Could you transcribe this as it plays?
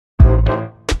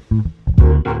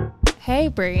Hey,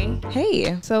 Bree.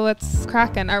 Hey. So what's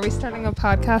cracking? Are we starting a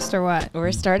podcast or what?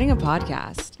 We're starting a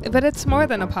podcast. But it's more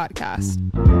than a podcast.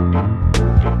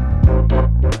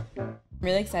 I'm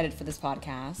really excited for this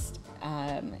podcast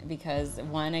because,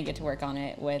 one, I get to work on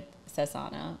it with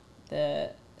Sesana,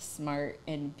 the smart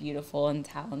and beautiful and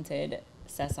talented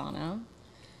Sesana.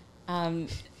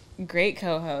 Great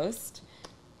co-host.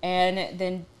 And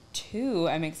then, two,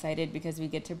 I'm excited because we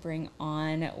get to bring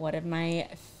on one of my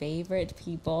favorite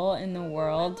people in the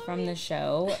world from the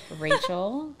show,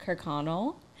 Rachael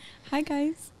Kirkconnell. Hi,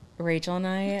 guys. Rachael and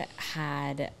I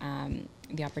had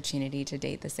the opportunity to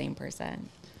date the same person.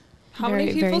 How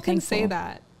many people can say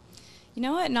that? You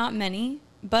know what? Not many,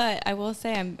 but I will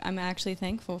say I'm actually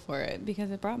thankful for it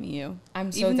because it brought me you.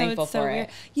 I'm so thankful for it.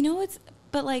 You know what's,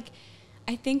 but like,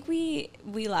 I think we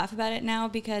laugh about it now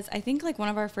because I think like one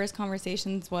of our first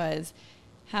conversations was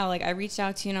how like I reached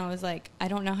out to you and I was like, I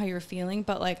don't know how you're feeling,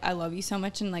 but like I love you so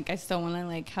much and like I still want to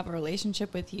like have a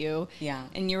relationship with you. Yeah.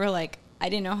 And you were like, I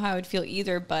didn't know how I would feel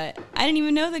either, but I didn't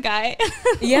even know the guy.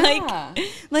 Yeah.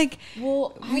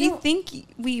 Well, I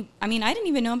mean, I didn't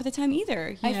even know him at the time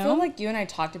either. I feel like you and I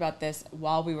talked about this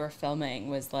while we were filming,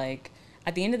 was like,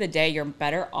 at the end of the day, you're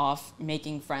better off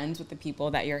making friends with the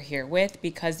people that you're here with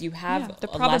because you have the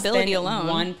probability less than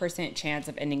alone 1% chance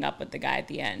of ending up with the guy at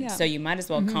the end. Yeah. So you might as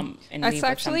well come and leave It's with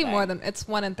actually something. more than, it's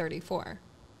 1 in 34.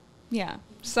 Yeah.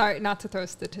 Sorry, not to throw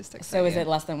statistics So at is you. it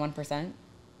less than 1%?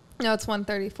 No, it's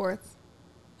 1/34.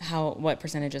 What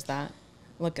percentage is that?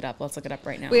 Look it up. Let's look it up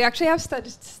right now. We actually have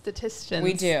statisticians.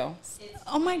 We do.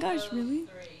 Oh my gosh, really?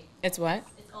 It's what?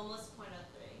 It's almost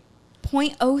 0.03?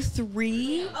 Oh, no,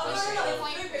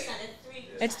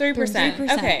 it's 3%. It's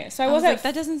 3%. Okay, so I like,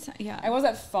 that doesn't sound, I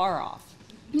wasn't far off.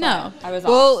 No. I was off.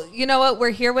 Well, you know what? We're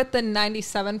here with the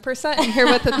 97% and here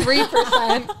with the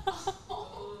 3%.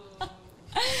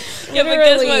 Yeah, but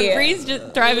guess Literally. what? Bree's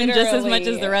just thriving just as much as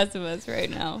Literally. the rest of us right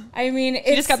now. I mean,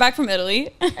 She just got back from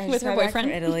Italy I with just her got back boyfriend.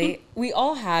 from Italy. We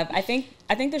all have. I think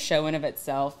the show in of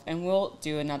itself, and we'll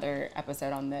do another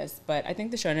episode on this, but I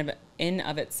think the show in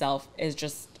of itself is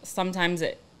just sometimes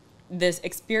this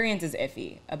experience is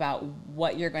iffy about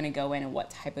what you're going to go in and what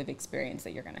type of experience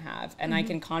that you're going to have. And I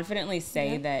can confidently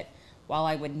say that while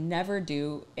I would never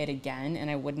do it again, and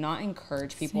I would not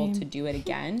encourage people to do it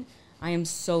again, I am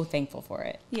so thankful for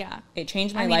it. Yeah. It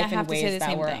changed my I mean, I life in have to say ways the that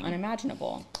same were thing.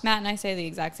 unimaginable. Matt and I say the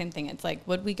exact same thing. It's like,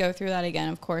 would we go through that again?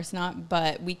 Of course not.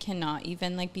 But we cannot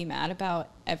even like be mad about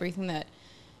everything that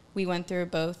we went through,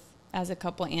 both as a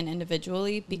couple and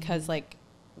individually, because like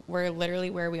we're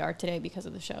literally where we are today because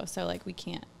of the show. So like we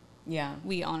can't. Yeah.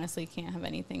 We honestly can't have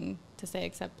anything to say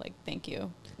except like thank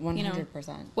you. 100%. You know?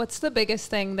 What's the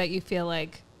biggest thing that you feel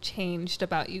like changed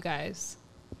about you guys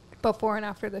before and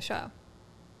after the show?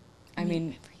 I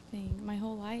mean, everything, my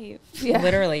whole life. Yeah.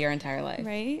 literally your entire life.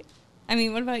 Right? I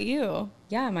mean, what about you?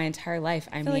 Yeah, my entire life.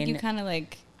 I feel like you kind of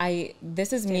like...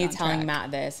 This is stayed me on telling track.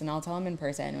 Matt this, and I'll tell him in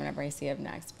person whenever I see him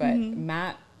next. But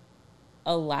Matt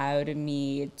allowed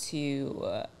me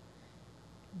to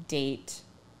date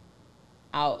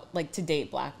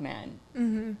black men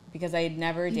because I had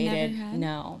never dated. never had?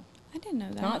 No, I didn't know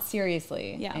that. not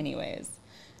seriously. Yeah. Anyways,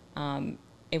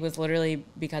 it was literally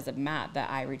because of Matt that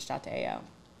I reached out to AO.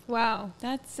 Wow.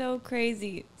 That's so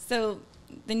crazy. So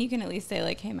then you can at least say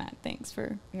like, hey, Matt, thanks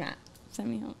for Matt,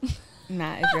 sending me home.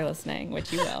 Matt, if you're listening,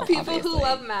 which you will. People obviously. who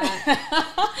love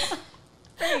Matt.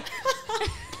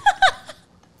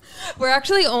 We're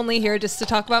actually only here just to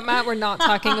talk about Matt. We're not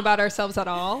talking about ourselves at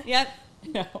all. Yep.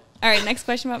 No. All right, next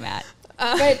question about Matt.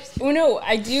 But no,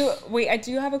 I do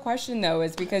have a question though,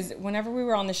 is because whenever we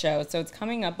were on the show, so it's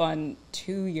coming up on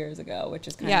 2 years ago, which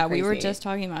is kind of crazy. We were just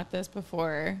talking about this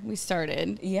before we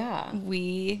started. Yeah.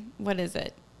 What is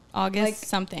it? August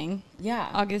something. Yeah.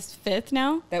 August 5th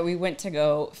now? That we went to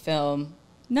go film.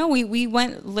 No, we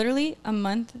went literally a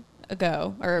month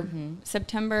ago, or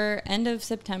end of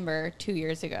September 2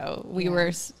 years ago. We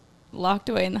were locked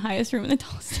away in the highest room in the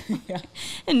tallest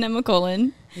in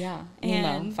Nemacolin. Yeah. And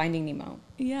Nemo. Finding Nemo.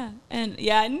 Yeah. And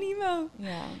Nemo.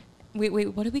 Yeah. Wait,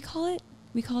 what did we call it?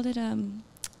 We called it,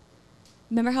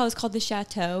 remember how it was called the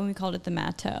Chateau and we called it the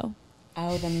Matteau?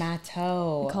 Oh, the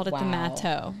Matteau. We called it the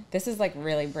Matteau. This is like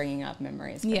really bringing up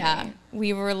memories for me.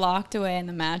 We were locked away in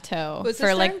the Matteau Was for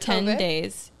this like during 10 COVID?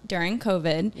 days during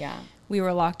COVID. Yeah. We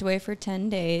were locked away for 10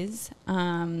 days.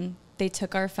 They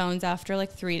took our phones after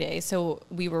like 3 days. So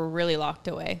we were really locked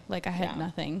away. Like I had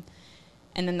nothing.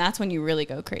 And then that's when you really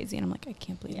go crazy. And I'm like, I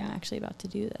can't believe I'm actually about to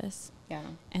do this. Yeah.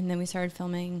 And then we started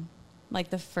filming. Like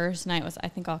the first night was, I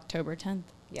think, October 10th.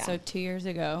 Yeah. So 2 years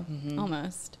ago,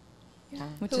 almost. Yeah.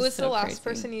 Which Who is was so the last crazy.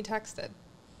 person you texted?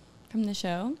 From the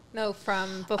show? No,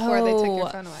 from before they took your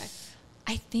phone away.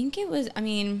 I think it was,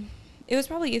 it was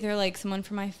probably either like someone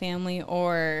from my family,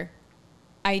 or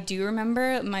I do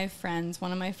remember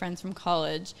one of my friends from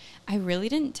college. I really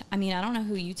didn't, I don't know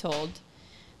who you told,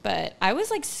 but I was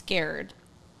like scared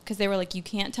because they were like, you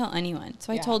can't tell anyone.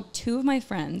 So I told 2 of my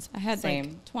friends. I had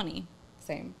like 20.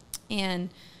 Same.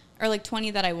 Or like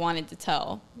 20 that I wanted to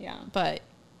tell. Yeah. But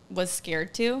was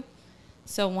scared to.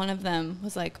 So one of them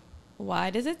was like,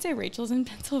 why does it say Rachel's in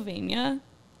Pennsylvania?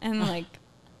 And like,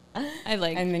 and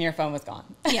then your phone was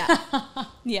gone. Yeah.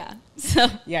 Yeah. So.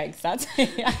 Yikes. That's,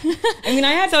 yeah. I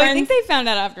had friends. I think they found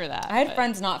out after that. I had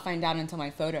friends not find out until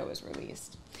my photo was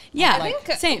released. Yeah. I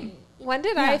think, same. When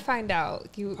did I find out?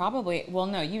 You probably, well,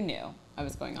 no, you knew I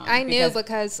was going on. I knew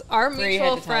because our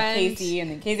mutual friend. Casey,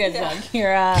 and then Casey had to tell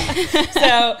Kira.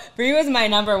 So Bree was my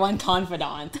number 1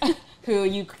 confidant, who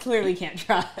you clearly can't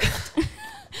trust.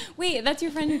 Wait, that's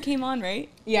your friend who came on, right?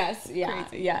 Yes, yeah,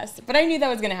 Crazy. yes. But I knew that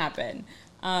was going to happen.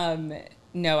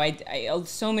 No, I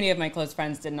so many of my close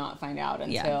friends did not find out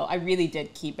until I really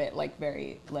did keep it like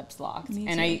very lips locked.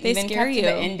 And I even kept the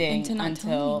ending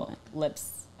until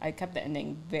lips. I kept the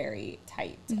ending very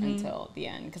tight until the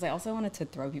end because I also wanted to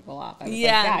throw people off. I was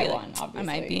I won, obviously. I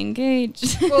might be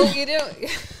engaged. Well, you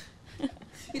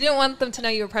didn't want them to know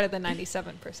you were part of the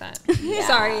 97%. Yeah.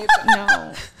 Sorry.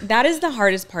 No. That is the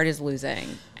hardest part, is losing.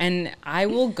 And I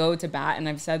will go to bat, and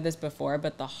I've said this before,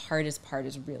 but the hardest part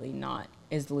is really not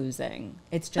is losing.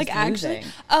 It's just like losing.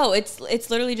 It's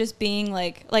literally just being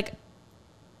like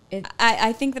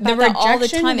I think about that all the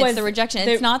time. It's the rejection.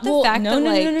 It's not the fact that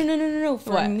like no.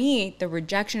 For me, the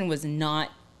rejection was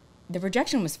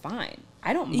fine.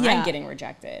 I don't mind getting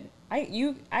rejected.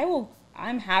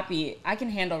 I'm happy. I can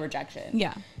handle rejection.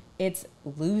 Yeah. It's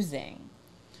losing.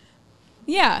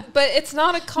 Yeah. But it's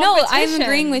not a competition. No, I'm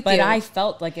agreeing with you. But I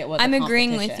felt like it was I'm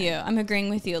agreeing with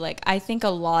you. Like, I think a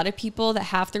lot of people that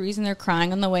half the reason they're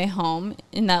crying on the way home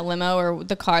in that limo or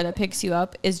the car that picks you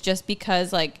up is just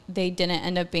because, like, they didn't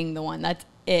end up being the one. That's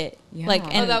it. Yeah.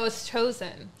 Like, and that was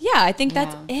chosen. Yeah, I think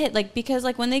that's it. Like, because,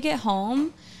 like, when they get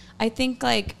home, I think,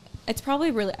 like, it's probably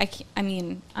really,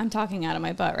 I'm talking out of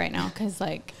my butt right now because,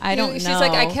 like, I don't know. She's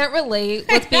like, I can't relate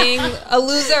with being a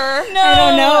loser. I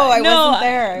don't know. I wasn't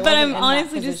there. But I'm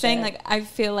honestly just saying, like, I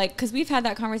feel like, because we've had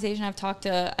that conversation. I've talked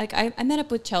to, like, I met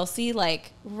up with Chelsea,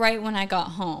 like, right when I got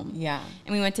home. Yeah.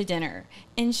 And we went to dinner.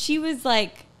 And she was,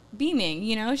 like, beaming,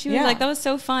 you know? She was like, that was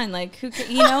so fun. Like, who could,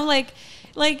 you know, like,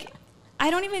 I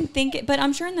don't even think it, but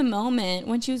I'm sure in the moment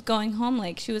when she was going home,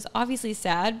 like, she was obviously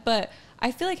sad, but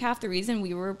I feel like half the reason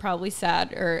we were probably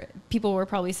sad, or people were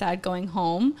probably sad going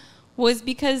home, was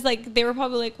because, like, they were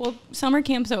probably like, well, summer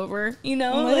camp's over, you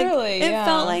know? Literally, like, it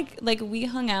felt like we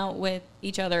hung out with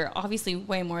each other, obviously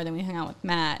way more than we hung out with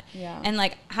Matt. Yeah. And,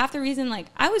 like, half the reason, like,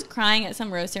 I was crying at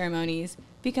some rose ceremonies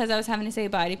because I was having to say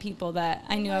bye to people that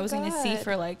I knew I was going to see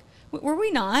for, like, were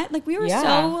we not? Like, we were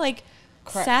so, like,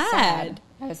 sad.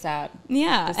 I was sad.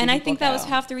 Yeah, and I think that was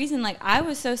half the reason. Like, I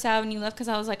was so sad when you left because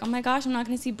I was like, oh my gosh, I'm not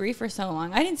going to see Bree for so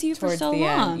long. I didn't see you for so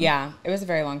long. Yeah, it was a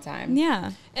very long time.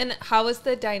 Yeah. And how was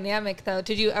the dynamic, though?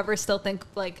 Did you ever still think,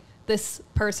 like, this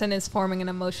person is forming an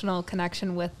emotional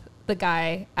connection with the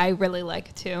guy I really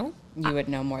like, too? You would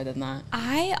know more than that.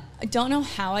 I don't know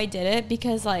how I did it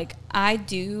because, like, I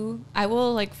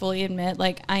will, like, fully admit,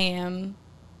 like, I am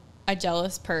a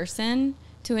jealous person.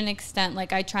 To an extent,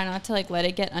 like, I try not to, like, let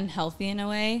it get unhealthy in a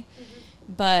way,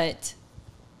 but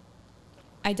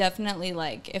I definitely,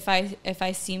 like, if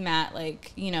I see Matt,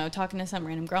 like, you know, talking to some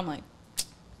random girl, I'm like,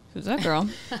 who's that girl?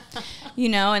 You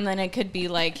know, and then it could be,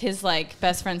 like, his, like,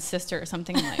 best friend's sister or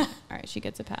something. I'm like, all right, she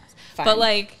gets a pass. Fine. But,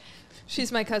 like,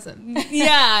 she's my cousin.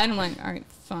 Yeah, and I'm like, all right,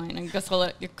 fine, I guess I'll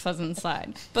let your cousin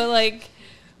slide.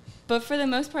 But for the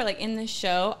most part, like, in the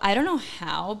show, I don't know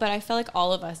how, but I felt like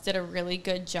all of us did a really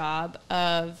good job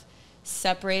of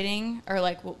separating, or,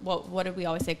 like, what did we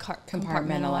always say?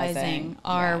 Compartmentalizing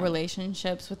our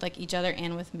relationships with, like, each other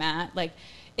and with Matt. Like,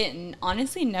 it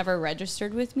honestly never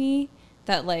registered with me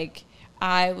that, like,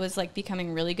 I was, like,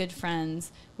 becoming really good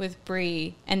friends with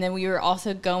Bree, and then we were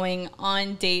also going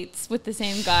on dates with the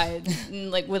same guy,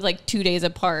 like, with, like, 2 days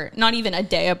apart, not even a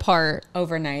day apart.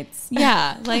 Overnights.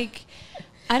 Yeah, like...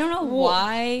 I don't know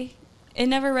why it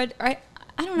never read. I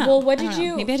don't know. Well, what did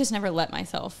you? Maybe I just never let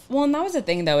myself. Well, and that was the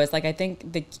thing, though, is, like, I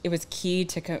think it was key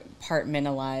to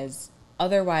compartmentalize.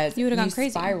 Otherwise, you would have gone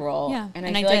crazy. Spiral. Yeah, and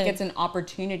I feel like it's an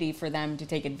opportunity for them to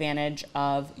take advantage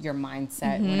of your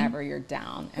mindset whenever you're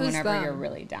down and whenever you're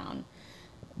really down.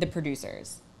 The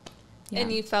producers. Yeah.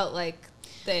 And you felt like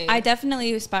I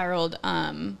definitely spiraled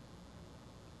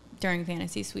during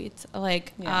Fantasy Suites.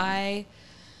 Like,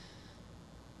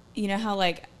 you know how,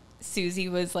 like, Susie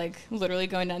was like literally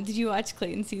going down. Did you watch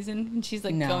Clayton's season? And she's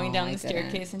like going down the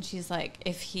staircase and she's like,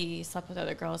 if he slept with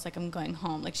other girls, like, I'm going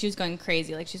home. Like, she was going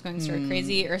crazy. Like, she's going stir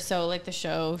crazy, or so like the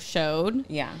show showed.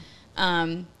 Yeah.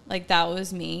 Like, that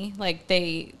was me. Like,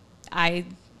 I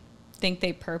think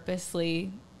they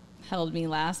purposely held me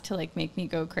last to like make me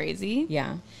go crazy.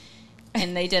 Yeah.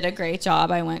 And they did a great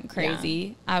job. I went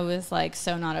crazy. Yeah. I was like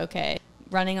so not okay.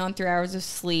 Running on 3 hours of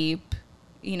sleep,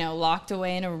 you know, locked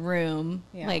away in a room,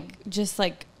 like, just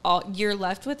like you're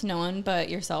left with no one but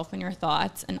yourself and your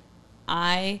thoughts. And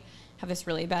I have this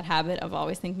really bad habit of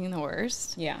always thinking the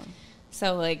worst. Yeah.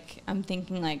 So like, I'm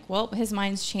thinking like, well, his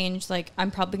mind's changed. Like,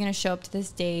 I'm probably going to show up to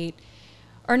this date,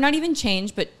 or not even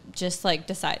changed, but just like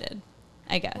decided,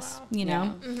 I guess, you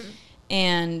know? Yeah. Mm-hmm.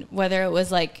 And whether it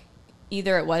was like,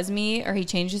 either it was me or he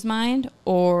changed his mind,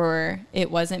 or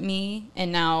it wasn't me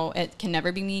and now it can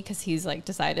never be me because he's like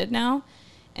decided now.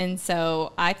 And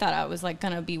so I thought I was like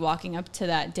going to be walking up to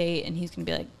that date and he's going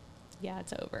to be like, yeah,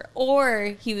 it's over.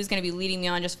 Or he was going to be leading me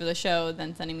on just for the show,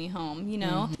 then sending me home, you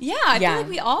know? Mm-hmm. Yeah, I feel like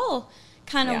we all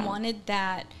kind of wanted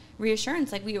that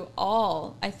reassurance. Like, we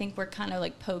all, I think, we're kind of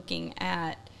like poking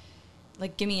at,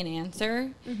 like, give me an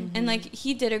answer. Mm-hmm. And like,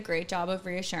 he did a great job of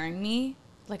reassuring me.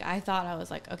 Like, I thought, I was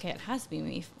like, okay, it has to be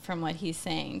me from what he's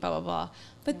saying, blah, blah, blah.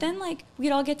 But then, like,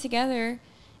 we'd all get together,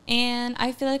 and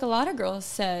I feel like a lot of girls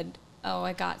said, oh,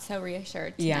 I got so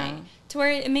reassured tonight. Yeah. To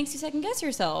where it makes you second guess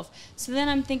yourself. So then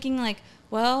I'm thinking, like,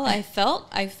 well, I felt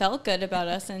good about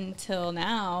us until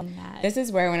now. This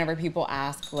is where whenever people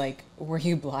ask, like, were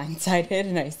you blindsided?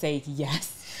 And I say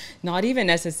yes. Not even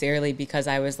necessarily because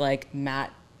I was like,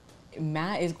 Matt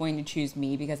is going to choose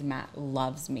me because Matt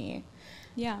loves me.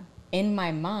 Yeah. In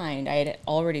my mind, I had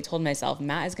already told myself,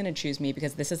 Matt is going to choose me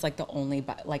because this is like the only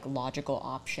like logical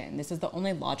option. This is the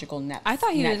only logical next. I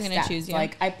thought he was going to choose you.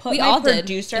 Like, I put my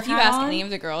producer hat on. If you ask any of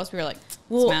the girls, we were like,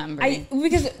 well, Matt and Bree.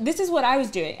 Because this is what I was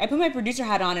doing. I put my producer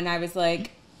hat on and I was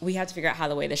like, we have to figure out how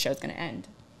the way this show's going to end.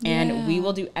 And we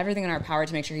will do everything in our power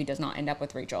to make sure he does not end up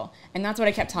with Rachael. And that's what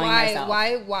I kept telling myself.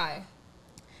 Why?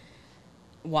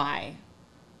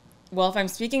 Well, if I'm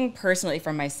speaking personally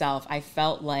for myself, I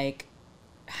felt like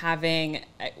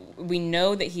we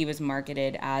know that he was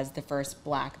marketed as the first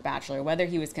Black Bachelor, whether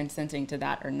he was consenting to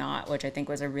that or not, which I think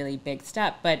was a really big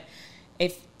step. But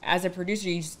if, as a producer,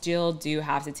 you still do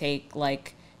have to take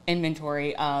like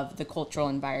inventory of the cultural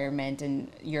environment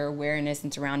and your awareness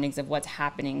and surroundings of what's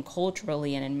happening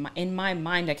culturally. And in my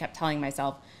mind, I kept telling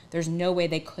myself, there's no way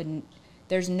they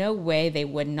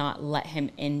would not let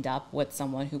him end up with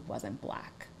someone who wasn't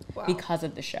Black. Wow. Because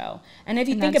of the show. And if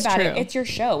you think about it, it's your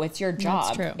show. It's your job.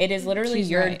 That's true. It is literally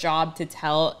your job to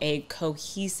tell a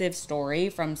cohesive story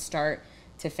from start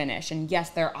to finish. And yes,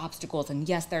 there are obstacles, and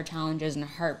yes, there are challenges and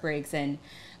heartbreaks,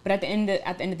 but at the end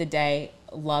of the day,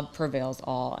 love prevails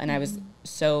all. And I was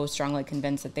so strongly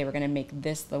convinced that they were going to make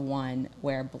this the one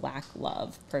where Black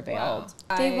love prevailed.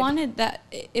 Wow. They wanted that.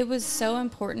 It was so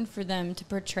important for them to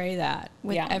portray that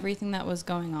with everything that was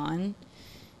going on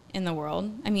in the world.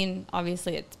 I mean,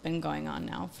 obviously it's been going on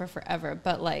now for forever,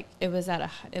 but like it was at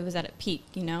a peak,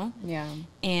 you know? Yeah.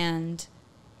 And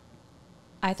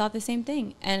I thought the same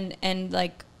thing. And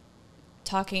like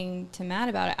talking to Matt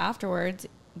about it afterwards,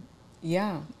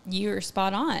 yeah, you were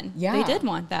spot on. Yeah. They did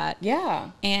want that.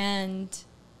 Yeah. And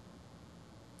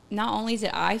not only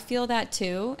did I feel that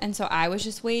too, and so I was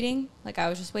just waiting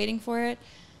for it,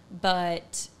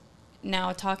 but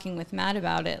now talking with Matt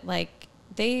about it, like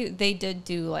they did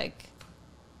do like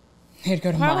they'd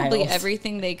go to probably miles.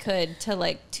 Everything they could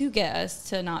to get us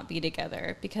to not be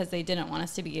together because they didn't want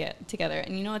us to be together.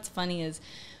 And you know what's funny is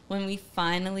when we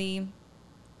finally,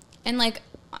 and like,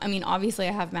 I mean, obviously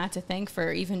I have Matt to thank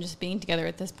for even just being together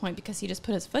at this point because he just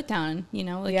put his foot down, you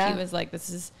know, like he was like, this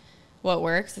is what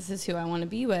works. This is who I want to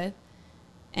be with.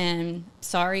 And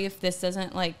sorry if this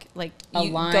doesn't like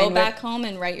you go back home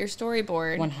and write your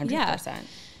storyboard. 100%.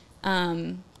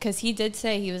 Because he did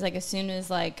say, he was like, as soon as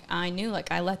like I knew,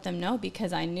 like I let them know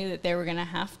because I knew that they were gonna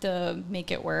have to make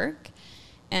it work,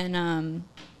 and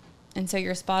so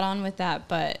you're spot on with that.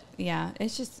 But yeah,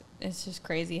 it's just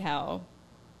crazy how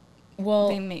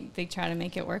they try to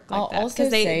make it work like that. Also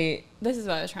this is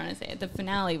what I was trying to say at the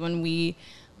finale when we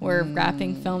were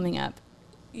wrapping filming up,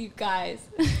 you guys.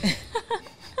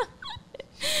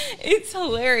 It's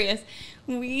hilarious.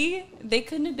 They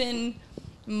couldn't have been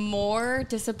more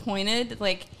disappointed.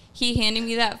 Like, he handed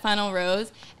me that final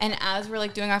rose, and as we're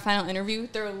like doing our final interview,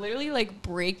 they're literally like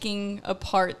breaking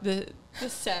apart the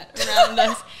set around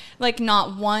us. Like,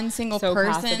 not one single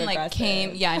person like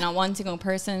came. Yeah, not one single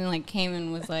person like came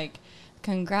and was like,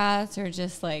 congrats, or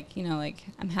just like, you know, like,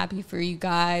 I'm happy for you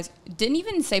guys. Didn't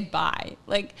even say bye.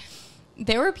 Like,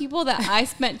 there were people that I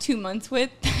spent 2 months with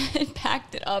that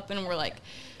packed it up and were like,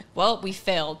 well, we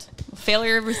failed.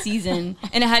 Failure of a season.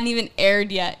 And it hadn't even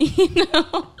aired yet, you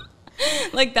know?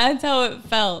 Like, that's how it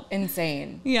felt.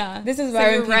 Insane. Yeah. This is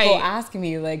why when people ask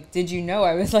me, like, did you know?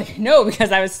 I was like, no,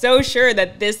 because I was so sure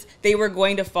that they were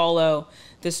going to follow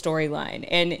the storyline.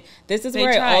 And this is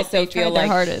where I also feel like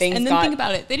things and then think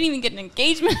about it. They didn't even get an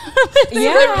engagement.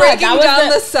 Yeah, were breaking down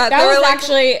the set. That was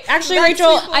actually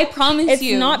Rachel, I promise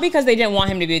you. It's not because they didn't want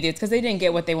him to be with you. It's because they didn't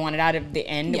get what they wanted out of the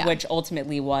end, which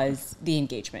ultimately was the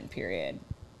engagement period.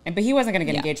 But he wasn't going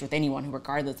to get engaged with anyone,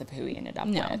 regardless of who he ended up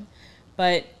with.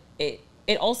 But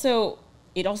it also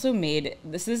made,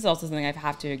 this is also something I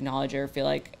have to acknowledge or feel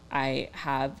like I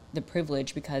have the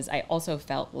privilege, because I also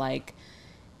felt like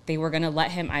they were going to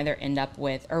let him either end up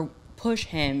with or push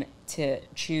him to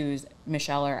choose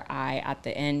Michelle or I at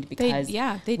the end, because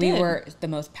we were the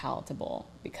most palatable,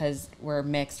 because we're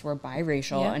mixed, we're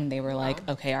biracial, and they were like,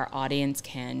 okay, our audience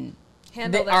can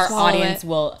handle this. Our audience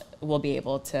will be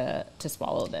able to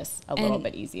swallow this a little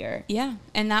bit easier. Yeah,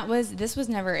 and this was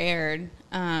never aired,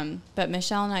 but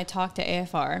Michelle and I talked to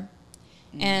AFR.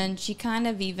 And she kind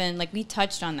of even, like, we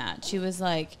touched on that. She was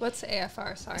like... What's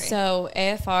AFR? Sorry. So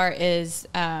AFR is,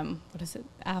 what is it?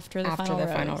 After the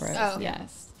Final Rose. Oh.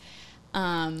 Yes.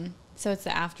 So it's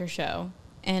the after show.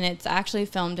 And it's actually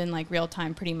filmed in, like, real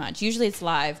time pretty much. Usually it's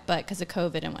live, but because of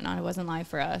COVID and whatnot, it wasn't live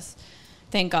for us.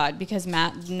 Thank God, because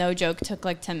Matt, no joke, took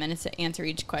like 10 minutes to answer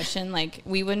each question. Like,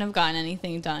 we wouldn't have gotten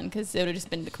anything done because it would have just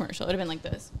been the commercial. It would have been like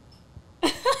this.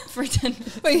 For 10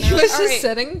 minutes. Wait, he was just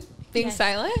sitting, being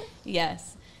silent?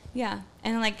 Yes. Yeah.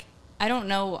 And, like, I don't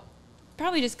know,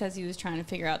 probably just because he was trying to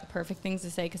figure out the perfect things to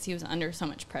say because he was under so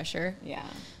much pressure. Yeah.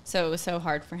 So it was so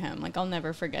hard for him. Like, I'll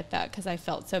never forget that because I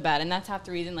felt so bad. And that's half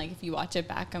the reason, like, if you watch it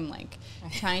back, I'm, like,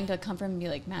 trying to comfort him and be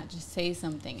like, Matt, just say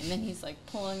something. And then he's, like,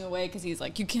 pulling away because he's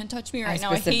like, you can't touch me right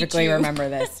now. I hate you. I specifically remember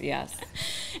this, yes.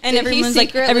 And everyone's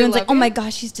like, oh, my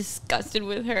gosh, he's disgusted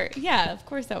with her. Yeah, of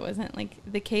course that wasn't, like,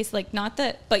 the case. Like, not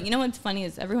that. But you know what's funny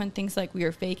is everyone thinks, like, we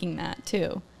were faking that,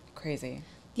 too. Crazy.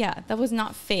 Yeah, that was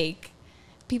not fake.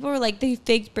 People were like, they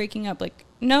faked breaking up. Like,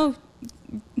 no.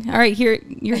 All right, here,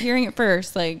 you're hearing it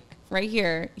first. Like, right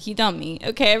here, he dumped me.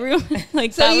 Okay, everyone.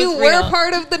 Like, so you were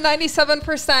part of the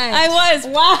 97%. I was.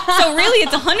 Wow. So really,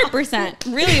 it's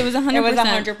 100%. Really, it was 100%. It was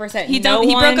 100%. He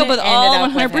broke up with all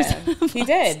 100%. He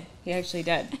did. He actually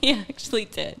did. He actually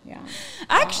did. Yeah.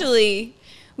 Actually,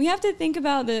 we have to think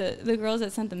about the girls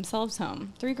that sent themselves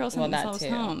home. 3 girls sent themselves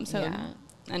home. So,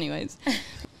 anyways.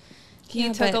 He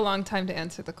took a long time to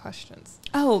answer the questions.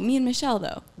 Oh, me and Michelle,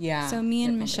 though. Yeah. So me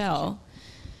and Michelle,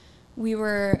 we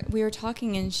were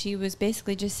talking, and she was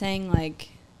basically just saying, like,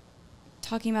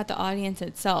 talking about the audience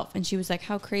itself. And she was like,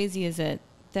 how crazy is it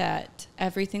that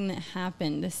everything that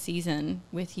happened this season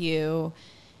with you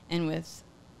and with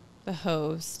the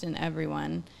host and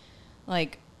everyone,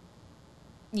 like,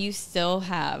 you still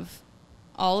have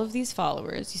all of these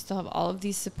followers. You still have all of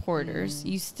these supporters.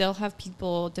 You still have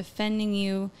people defending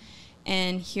you.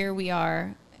 And here we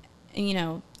are, you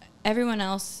know, everyone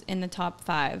else in the top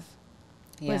 5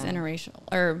 was interracial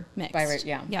or mixed.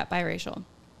 Biracial.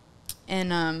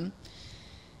 And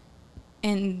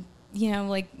you know,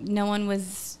 like, no one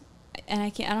was, and I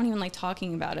don't even like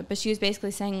talking about it, but she was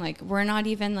basically saying, like, we're not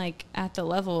even, like, at the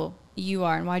level you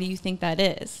are, and why do you think that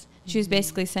is? She was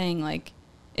basically saying, like,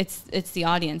 it's the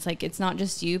audience, like, it's not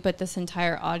just you, but this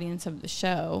entire audience of the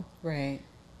show. Right.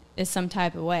 Is some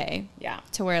type of way. Yeah.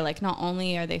 To where, like, not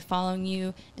only are they following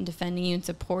you and defending you and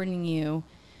supporting you,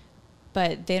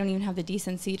 but they don't even have the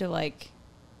decency to, like,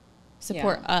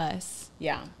 support us.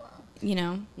 Yeah. You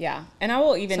know? Yeah. And I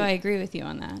will even... So I agree with you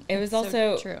on that. It was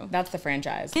also... True. That's the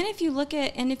franchise. And if you look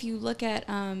at...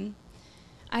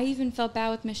 I even felt bad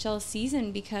with Michelle's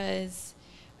season because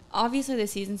obviously the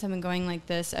seasons have been going like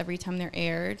this every time they're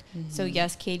aired. So,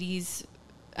 yes, Katie's,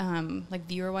 like,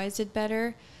 viewer-wise did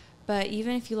better. But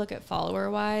even if you look at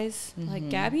follower-wise, like,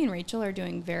 Gabby and Rachel are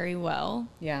doing very well.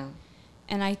 Yeah.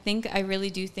 And I really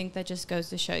do think that just goes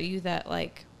to show you that,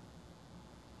 like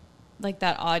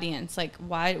that audience, like,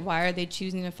 why are they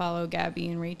choosing to follow Gabby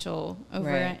and Rachel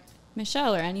over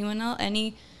Michelle or anyone else,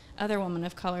 any other woman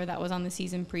of color that was on the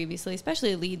season previously,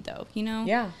 especially a lead, though, you know?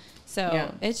 Yeah.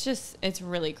 So it's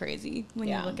really crazy when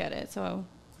you look at it. So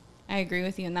I agree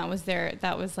with you, and that was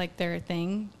like their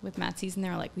thing with Matt's season. They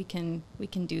were like, we can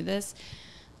do this.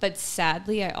 But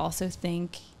sadly, I also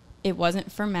think it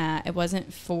wasn't for Matt. It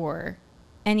wasn't for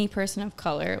any person of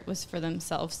color. It was for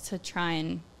themselves to try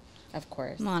and, of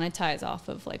course, monetize off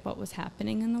of, like, what was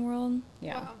happening in the world.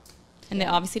 Yeah. Wow. And they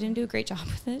obviously didn't do a great job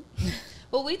with it.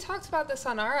 Well, we talked about this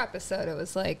on our episode. It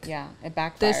was like, Yeah, it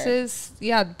backfired. this is,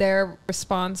 their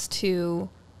response to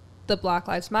the Black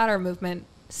Lives Matter movement.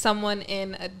 Someone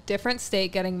in a different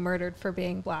state getting murdered for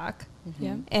being black.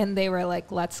 Yeah. And they were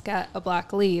like, let's get a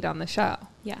black lead on the show.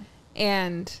 Yeah.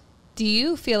 And do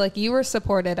you feel like you were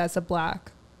supported as a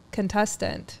black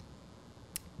contestant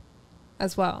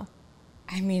as well?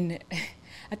 I mean,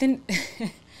 I think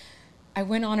I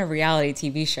went on a reality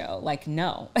TV show. Like,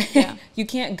 no. Yeah. You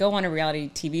can't go on a reality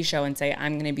TV show and say,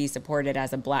 I'm going to be supported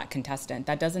as a black contestant.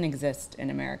 That doesn't exist in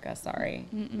America, sorry,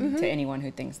 to anyone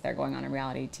who thinks they're going on a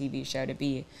reality TV show to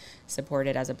be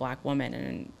supported as a black woman.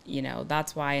 And, you know,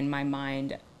 that's why in my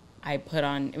mind,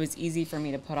 it was easy for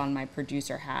me to put on my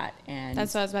producer hat. And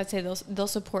That's what I was about to say. They'll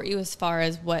support you as far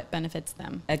as what benefits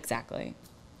them. Exactly.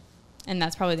 And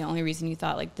that's probably the only reason you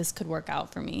thought, like, this could work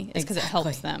out for me, is because it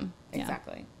helps them.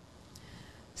 Exactly.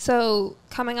 So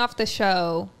coming off the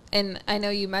show, and I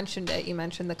know you mentioned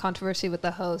the controversy with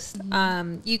the host.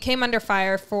 You came under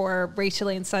fire for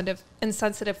racially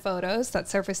insensitive photos that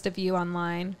surfaced of you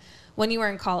online when you were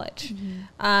in college.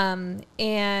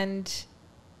 And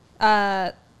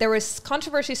there was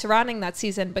controversy surrounding that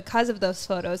season because of those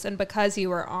photos and because you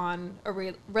were on a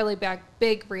really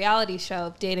big reality show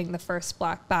of dating the first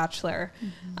Black Bachelor.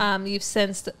 You've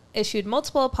since issued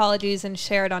multiple apologies and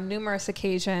shared on numerous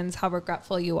occasions how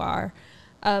regretful you are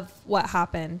of what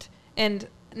happened. And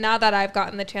now that I've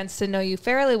gotten the chance to know you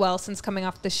fairly well since coming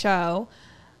off the show,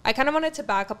 I kind of wanted to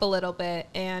back up a little bit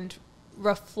and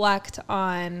reflect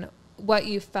on what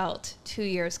you felt 2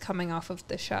 years coming off of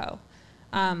the show.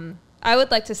 I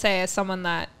would like to say, as someone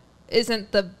that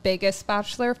isn't the biggest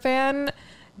Bachelor fan,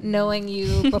 knowing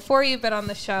you before you've been on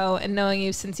the show and knowing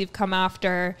you since you've come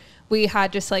after, we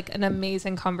had just like an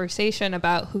amazing conversation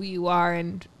about who you are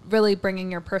and really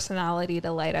bringing your personality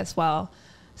to light as well.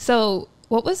 So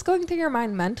what was going through your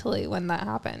mind mentally when that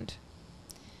happened?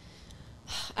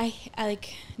 I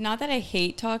like, not that I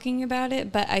hate talking about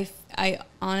it, but I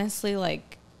honestly,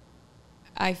 like,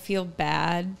 I feel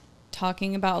bad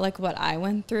talking about like what I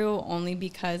went through, only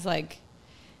because like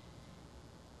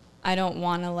I don't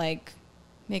want to like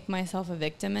make myself a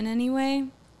victim in any way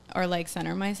or like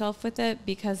center myself with it,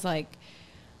 because like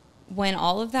when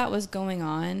all of that was going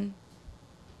on,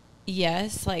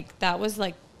 yes, like that was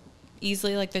like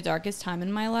easily like the darkest time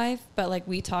in my life, but like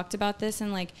we talked about this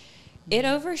and like it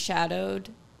overshadowed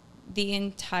the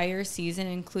entire season,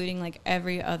 including like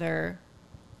every other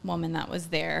woman that was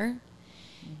there.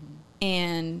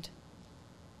 And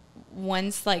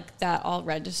once like that all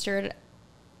registered,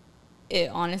 it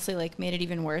honestly like made it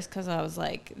even worse, because I was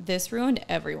like, this ruined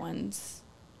everyone's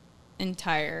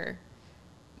entire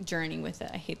journey with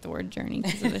it. I hate the word journey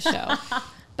because of the show,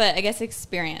 but I guess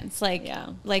experience, like,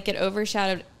 like it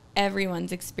overshadowed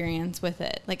everyone's experience with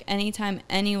it. Like anytime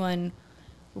anyone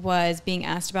was being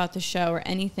asked about the show or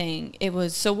anything, it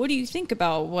was, so what do you think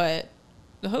about what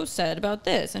the host said about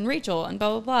this and Rachel and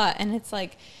blah blah blah. And it's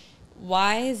like,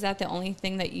 why is that the only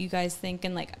thing that you guys think?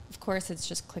 And like, of course it's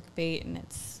just clickbait and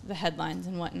it's the headlines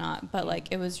and whatnot, but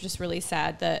like it was just really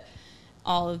sad that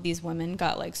all of these women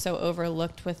got like so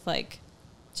overlooked with like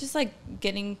just like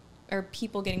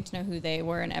people getting to know who they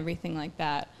were and everything like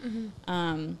that.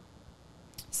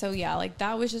 So yeah, like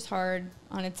that was just hard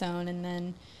on its own. And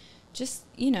then just,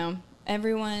 you know,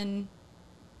 everyone,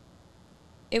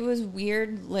 it was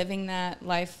weird living that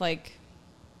life like,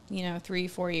 you know,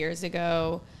 3-4 years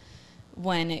ago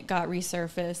when it got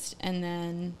resurfaced, and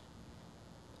then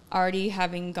already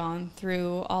having gone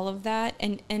through all of that.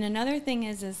 And another thing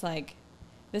is like,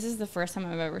 this is the first time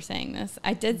I've ever saying this.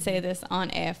 I did say this on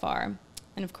AFR,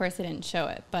 and of course I didn't show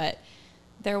it, but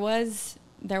there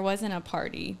wasn't a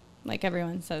party like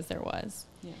everyone says there was.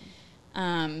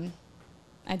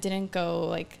 I didn't go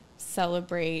like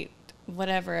celebrate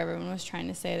whatever everyone was trying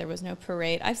to say. There was no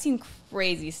parade. I've seen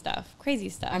crazy stuff.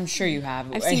 I'm sure you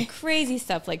have. I've seen crazy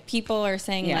stuff. Like people are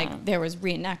saying like there was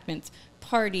reenactments,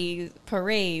 parties,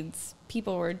 parades.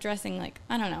 People were dressing like,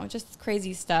 I don't know, just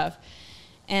crazy stuff.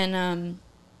 And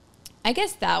I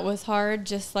guess that was hard,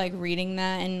 just like reading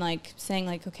that and like saying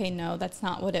like, okay, no, that's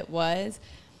not what it was.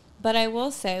 But I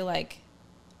will say, like,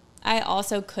 I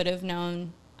also could have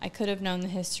known the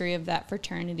history of that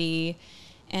fraternity,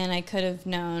 and I could have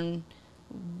known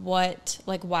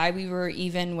why we were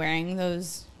even wearing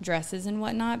those dresses and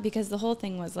whatnot, because the whole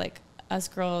thing was like us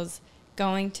girls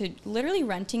going to literally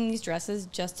renting these dresses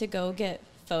just to go get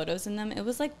photos in them. It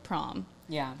was like prom.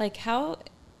 Yeah. Like how,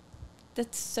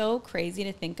 that's so crazy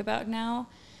to think about now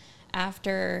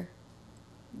after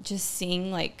just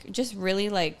seeing like, just really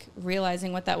like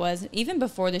realizing what that was. Even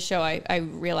before the show, I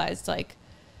realized like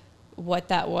what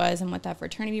that was and what that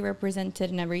fraternity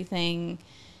represented and everything.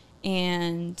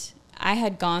 And I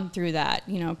had gone through that,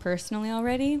 you know, personally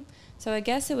already. So I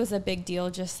guess it was a big deal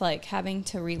just like having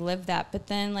to relive that. But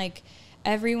then like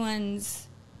everyone's,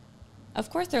 of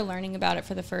course they're learning about it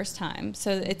for the first time.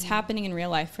 So it's happening in real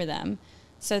life for them.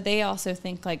 So they also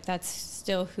think like that's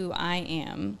still who I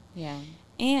am. Yeah.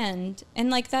 And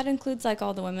like that includes like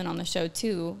all the women on the show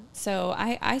too. So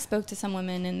I spoke to some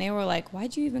women and they were like,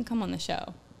 why'd you even come on the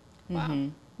show? Wow.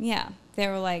 Yeah. They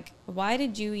were like, why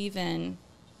did you even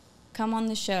come on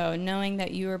the show knowing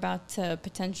that you were about to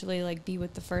potentially like be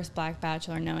with the first Black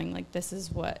Bachelor, knowing like this is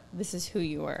who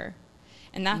you were.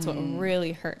 And that's what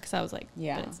really hurt, because I was like,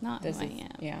 yeah, but it's not who I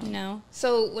am. Yeah. You know?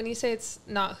 So when you say it's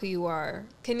not who you are,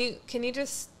 can you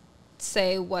just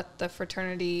say what the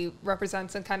fraternity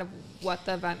represents and kind of what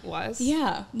the event was?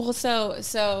 Yeah. Well,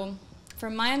 so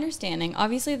from my understanding,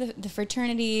 obviously the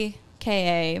fraternity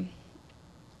KA,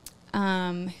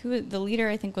 who the leader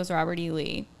I think was Robert E.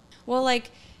 Lee. Well,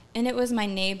 like, and it was my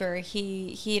neighbor.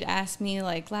 He'd asked me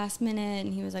like last minute,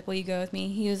 and he was like, "Will you go with me?"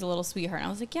 He was a little sweetheart. And I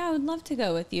was like, "Yeah, I would love to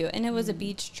go with you." And it was a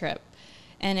beach trip,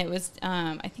 and it was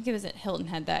I think it was at Hilton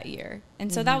Head that year.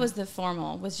 And so that was the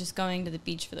formal, was just going to the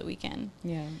beach for the weekend.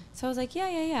 Yeah. So I was like,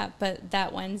 yeah. But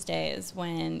that Wednesday is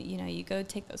when, you know, you go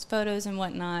take those photos and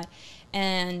whatnot.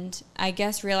 And I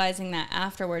guess realizing that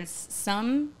afterwards,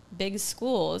 some big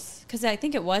schools, because I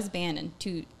think it was banned in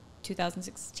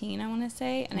 2016, I want to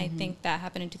say, and I think that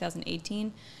happened in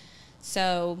 2018.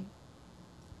 So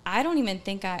I don't even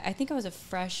think I think I was a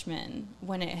freshman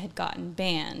when it had gotten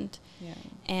banned. Yeah.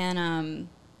 And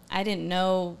I didn't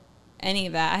know any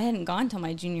of that. I hadn't gone till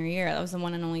my junior year. That was the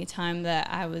one and only time that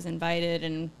I was invited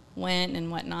and went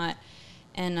and whatnot.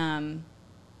 And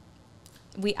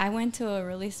I went to a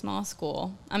really small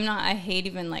school. I hate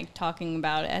even like talking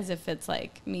about it as if it's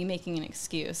like me making an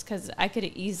excuse, because I could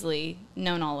have easily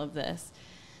known all of this.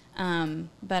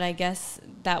 But I guess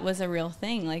that was a real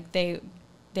thing. Like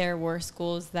there were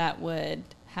schools that would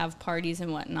have parties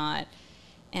and whatnot.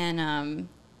 And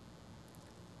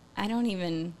I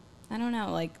don't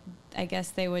know, like I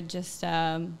guess they would just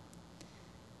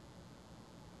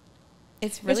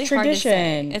it's really hard to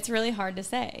say. It's really hard to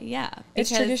say, yeah.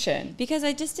 It's tradition. Because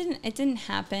it didn't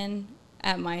happen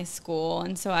at my school,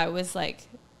 and so I was like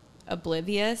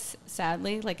oblivious,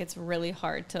 sadly. Like it's really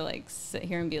hard to like sit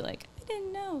here and be like, I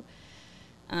didn't know.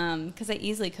 Because I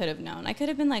easily could have known. I could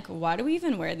have been like, why do we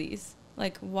even wear these?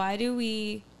 Like, why do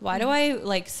I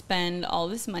like spend all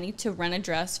this money to rent a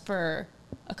dress for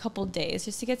a couple days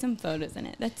just to get some photos in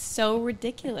it? That's so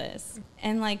ridiculous.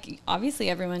 And like obviously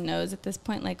everyone knows at this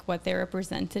point like what they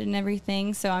represented and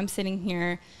everything. So I'm sitting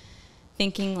here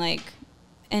thinking like,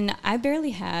 and I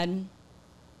barely had,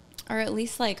 or at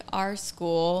least like our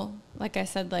school, like I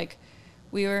said, like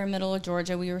we were in middle of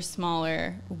Georgia, we were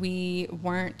smaller, we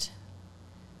weren't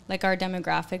like our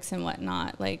demographics and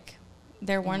whatnot, like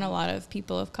there weren't a lot of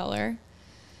people of color.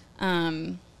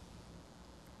 And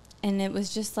it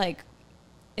was just like,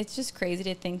 it's just crazy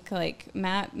to think, like,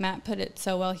 Matt put it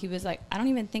so well. He was like, I don't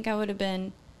even think I would have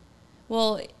been,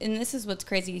 well, and this is what's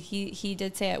crazy. He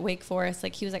did say at Wake Forest,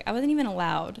 like, he was like, I wasn't even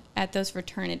allowed at those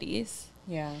fraternities.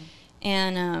 Yeah.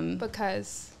 And,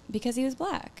 because he was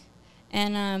Black.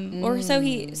 And, or so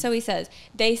he says.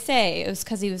 They say it was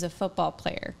because he was a football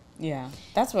player. Yeah,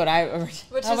 that's what I. Which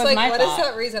is like, what is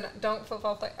that reason? Don't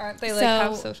football play? Aren't they like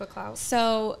have social clout?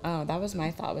 So, that was my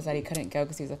thought, was that he couldn't go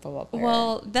because he was a football player.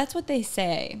 Well, that's what they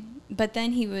say, but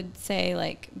then he would say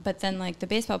like, but then like the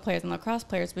baseball players and lacrosse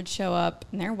players would show up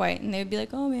and they're white and they would be like,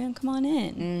 oh man, come on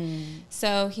in.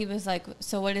 So he was like,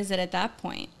 so what is it at that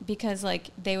point? Because like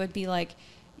they would be like,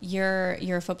 you're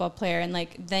a football player, and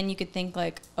like then you could think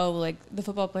like, oh, like the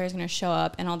football player is going to show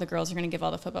up and all the girls are going to give all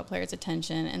the football players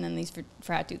attention, and then these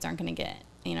frat dudes aren't going to get,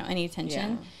 you know, any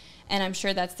attention. Yeah. And I'm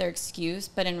sure that's their excuse,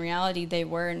 but in reality they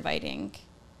were inviting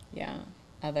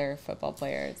other football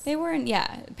players. They were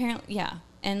apparently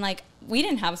and like we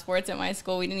didn't have sports at my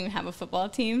school. We didn't even have a football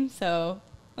team, so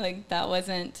like that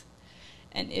wasn't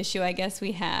an issue I guess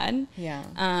we had. Yeah.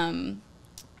 And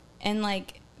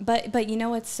like But you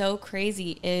know what's so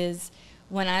crazy is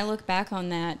when I look back on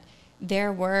that,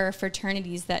 there were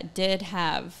fraternities that did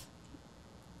have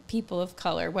people of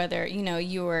color, whether, you know,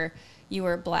 you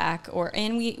were Black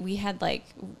and we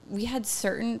had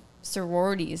certain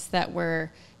sororities that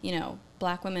were, you know,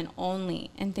 Black women only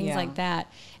and things like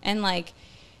that. And like,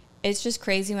 it's just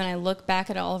crazy when I look back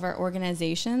at all of our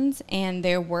organizations, and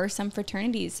there were some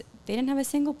fraternities, they didn't have a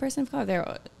single person of color. They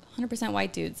were 100%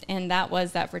 white dudes, and that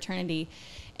was that fraternity.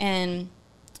 And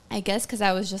I guess because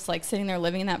I was just like sitting there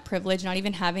living in that privilege, not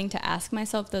even having to ask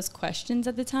myself those questions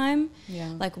at the time.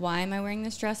 Yeah. Like, why am I wearing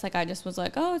this dress? Like, I just was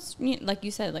like, oh, it's, like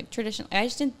you said, like traditional. I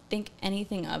just didn't think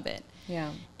anything of it.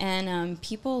 Yeah. And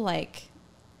people like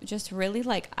just really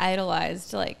like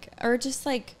idolized, like, or just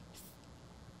like,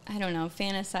 I don't know,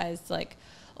 fantasized like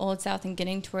Old South and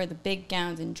getting to wear the big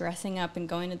gowns and dressing up and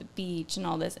going to the beach and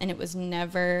all this. And it was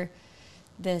never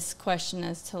this question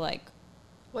as to like,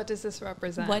 what does this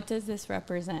represent? What does this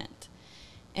represent?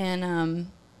 And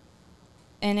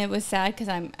it was sad because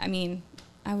I mean,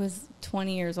 I was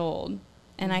 20 years old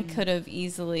and I could have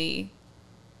easily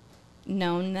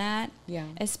known that. Yeah.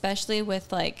 Especially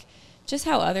with like just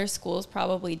how other schools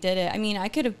probably did it. I mean, I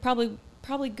could have probably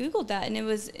Googled that, and it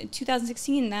was in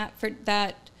 2016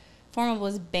 that formal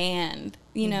was banned,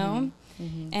 you know?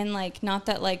 And like, not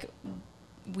that like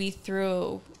we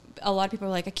threw, a lot of people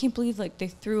are like, I can't believe like they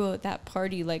threw that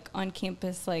party like on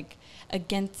campus, like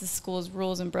against the school's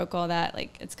rules and broke all that.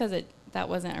 Like, it's because that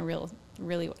wasn't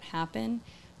really what happened.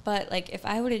 But like, if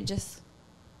I would have just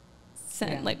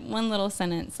sent like one little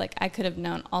sentence, like I could have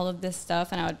known all of this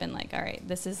stuff, and I would have been like, all right,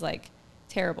 this is like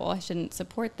terrible. I shouldn't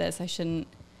support this. I shouldn't,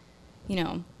 you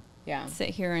know, sit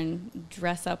here and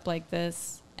dress up like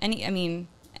this. I mean,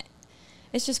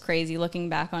 it's just crazy looking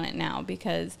back on it now,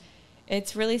 because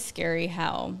it's really scary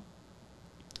how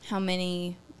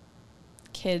many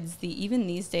kids even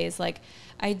these days, like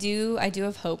I do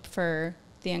have hope for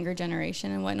the younger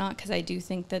generation and whatnot, because I do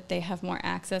think that they have more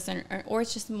access, or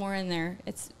it's just more in their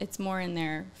it's more in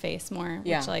their face more,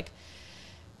 which like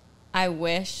I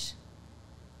wish,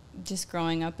 just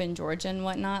growing up in Georgia and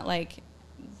whatnot, like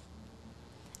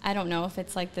I don't know if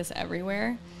it's like this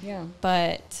everywhere,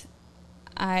 but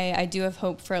I do have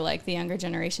hope for like the younger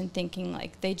generation, thinking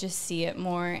like they just see it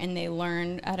more and they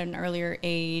learn at an earlier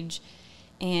age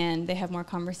and they have more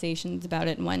conversations about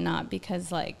it and whatnot,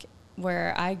 because like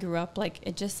where I grew up, like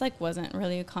it just like wasn't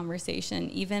really a conversation.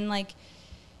 Even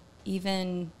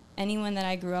anyone that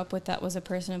I grew up with that was a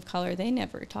person of color, they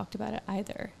never talked about it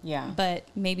either. Yeah. But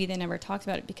maybe they never talked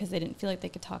about it because they didn't feel like they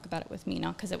could talk about it with me,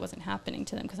 not because it wasn't happening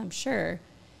to them, because I'm sure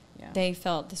they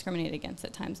felt discriminated against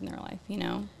at times in their life, you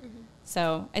know?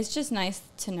 So it's just nice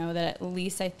to know that at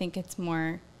least I think it's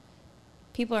more,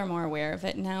 people are more aware of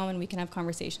it now, and we can have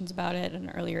conversations about it at an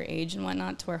earlier age and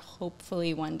whatnot, to where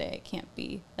hopefully one day it can't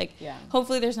be like,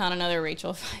 hopefully there's not another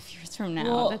Rachael 5 years from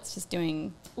now that's just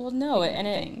doing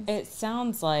and it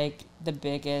sounds like the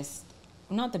biggest,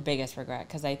 not the biggest regret,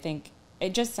 because I think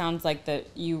it just sounds like that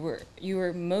you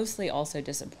were mostly also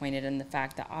disappointed in the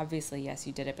fact that obviously yes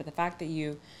you did it, but the fact that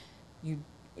you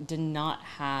did not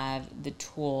have the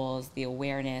tools, the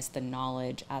awareness, the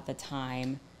knowledge at the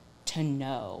time to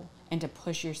know and to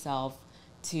push yourself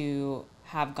to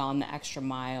have gone the extra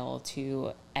mile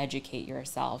to educate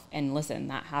yourself. And listen,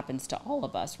 that happens to all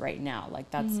of us right now. Like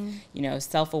that's, you know,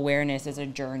 self-awareness is a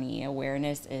journey.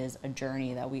 Awareness is a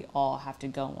journey that we all have to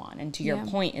go on. And to your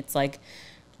point, it's like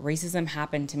racism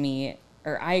happened to me,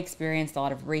 or I experienced a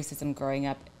lot of racism growing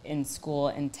up in school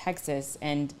in Texas,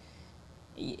 and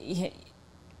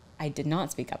I did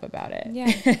not speak up about it.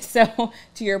 Yeah. So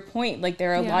to your point, like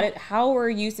there are a lot of, how are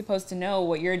you supposed to know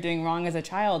what you're doing wrong as a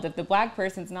child if the black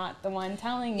person's not the one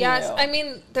telling you? Yes, I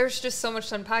mean, there's just so much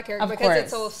to unpack here, because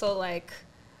it's also like,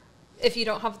 if you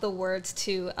don't have the words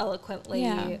to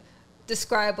eloquently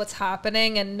describe what's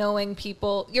happening, and knowing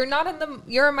people, you're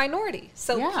a minority.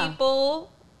 So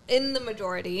people in the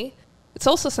majority, it's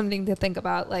also something to think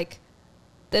about. Like,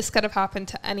 this could have happened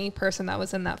to any person that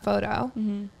was in that photo.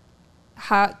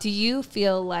 How do you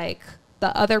feel like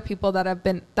the other people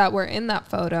that were in that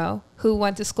photo, who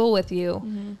went to school with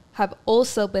you, have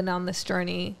also been on this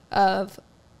journey of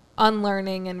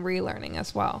unlearning and relearning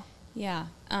as well? Yeah.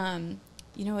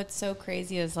 You know, what's so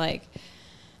crazy is like,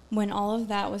 when all of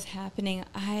that was happening,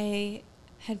 I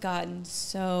had gotten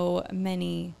so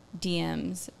many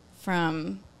DMs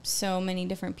from so many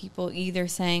different people, either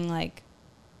saying like,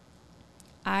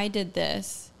 I did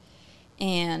this,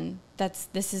 and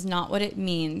this is not what it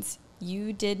means.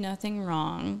 You did nothing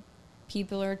wrong.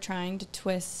 People are trying to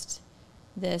twist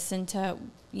this into,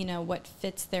 you know, what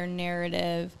fits their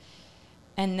narrative.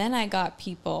 And then I got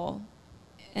people,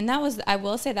 and I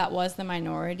will say that was the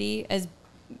minority, as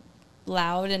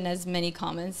loud and as many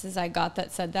comments as I got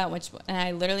that said that, and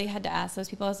I literally had to ask those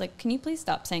people, I was like, can you please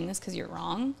stop saying this because you're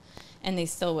wrong? And they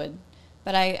still would.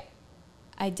 But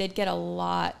I did get a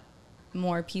lot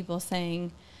more people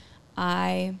saying,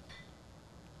 I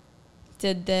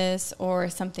did this or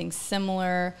something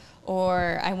similar,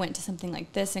 or I went to something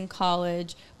like this in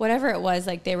college, whatever it was,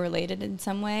 like they related in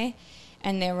some way.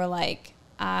 And they were like,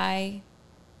 I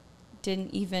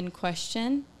didn't even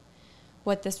question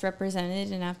what this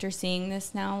represented. And after seeing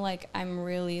this now, like, I'm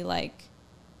really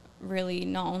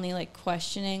not only like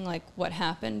questioning like what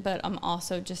happened, but I'm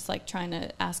also just like trying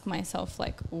to ask myself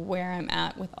like where I'm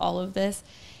at with all of this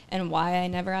and why I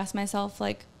never asked myself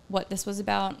like what this was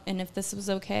about and if this was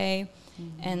okay.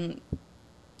 And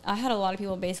I had a lot of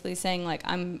people basically saying like,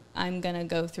 I'm gonna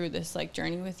go through this like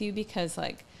journey with you because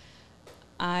like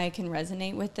I can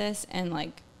resonate with this, and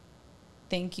like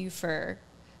thank you for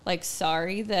like,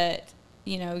 sorry that,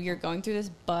 you know, you're going through this,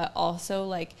 but also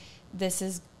like this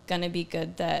is gonna be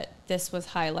good that this was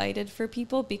highlighted for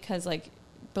people, because like,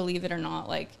 believe it or not,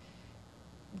 like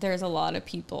there's a lot of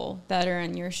people that are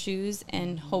in your shoes,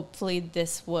 and hopefully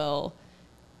this will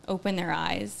open their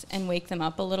eyes and wake them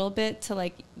up a little bit to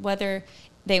like, whether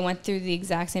they went through the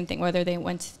exact same thing, whether they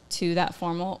went to that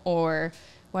formal or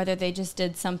whether they just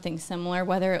did something similar,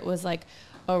 whether it was like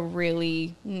a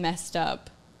really messed up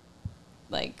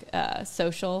like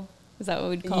social, is that what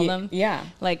we'd call them? Yeah.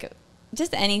 Like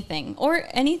just anything, or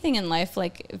anything in life,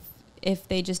 like if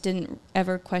they just didn't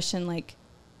ever question like,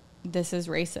 this is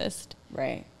racist.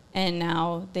 Right. And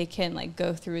now they can like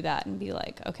go through that and be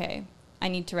like, okay, I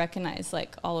need to recognize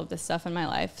like all of this stuff in my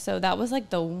life. So that was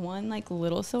like the one like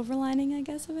little silver lining, I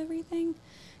guess, of everything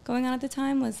going on at the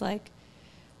time, was like,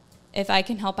 if I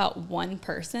can help out one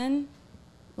person,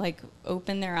 like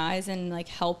open their eyes and like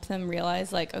help them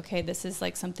realize like, okay, this is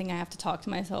like something I have to talk to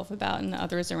myself about and the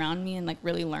others around me and like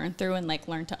really learn through and like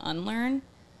learn to unlearn,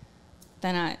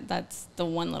 then that's the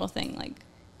one little thing, like,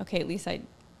 okay, at least I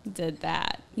did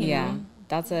that. You know?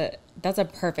 That's a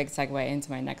perfect segue into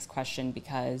my next question,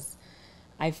 because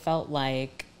I felt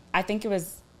like, I think it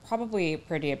was probably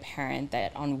pretty apparent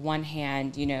that on one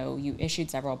hand, you know, you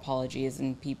issued several apologies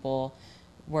and people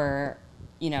were,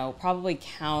 you know, probably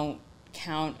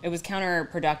it was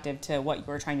counterproductive to what you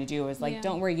were trying to do. It was like,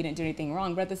 don't worry, you didn't do anything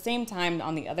wrong. But at the same time,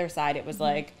 on the other side, it was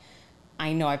like,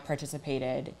 I know I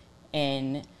participated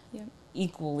in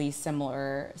equally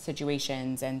similar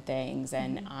situations and things,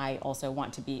 and I also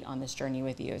want to be on this journey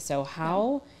with you. So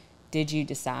how did you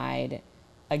decide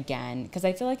again? Because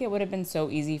I feel like it would have been so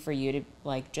easy for you to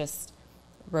like just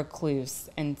recluse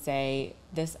and say,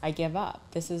 this, I give up.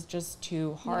 This is just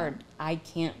too hard. I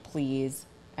can't please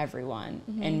everyone.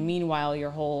 And meanwhile,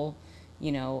 your whole,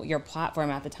 you know, your platform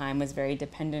at the time was very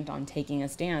dependent on taking a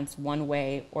stance one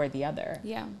way or the other.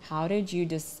 How did you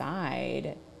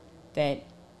decide that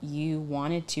you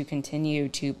wanted to continue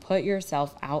to put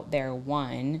yourself out there,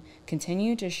 one,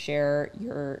 continue to share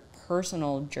your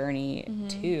personal journey,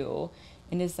 two,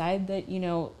 and decide that, you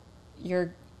know,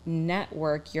 your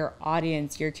network, your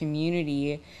audience, your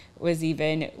community was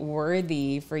even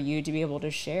worthy for you to be able to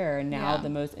share now the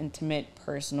most intimate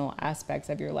personal aspects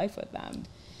of your life with them?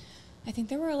 I think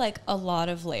there were like a lot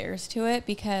of layers to it,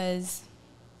 because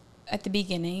at the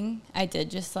beginning I did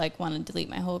just like want to delete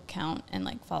my whole account and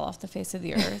like fall off the face of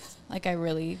the earth. Like I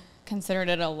really considered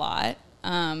it a lot.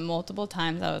 Multiple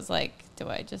times I was like, do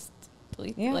I just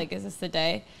delete? Like, is this the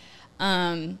day?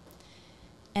 And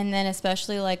then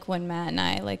especially like when Matt and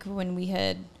I, like when we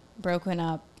had broken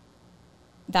up,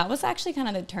 that was actually kind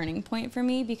of the turning point for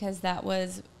me, because that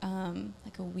was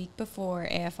like a week before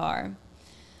AFR.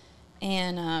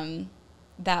 And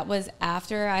that was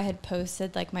after I had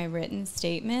posted like my written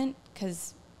statement,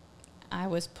 because I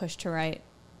was pushed to write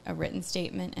a written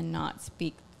statement and not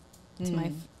speak to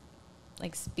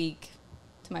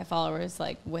my followers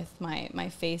like with my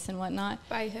face and whatnot.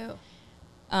 By who?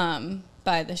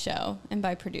 By the show and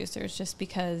by producers, just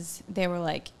because they were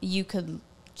like, you could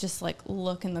just like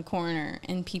look in the corner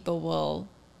and people will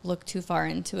look too far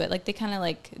into it. Like they kind of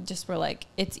like just were like,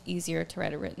 it's easier to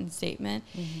write a written statement.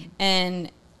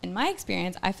 And in my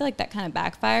experience, I feel like that kind of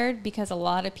backfired, because a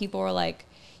lot of people were like,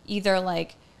 either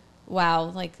like, wow,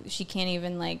 like she can't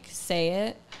even like say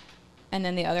it. And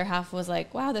then the other half was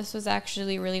like, wow, this was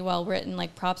actually really well written.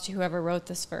 Like props to whoever wrote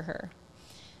this for her.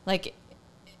 Like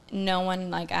no one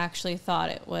like actually thought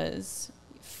it was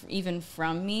even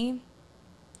from me.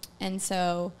 And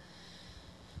so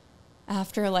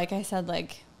after, like I said,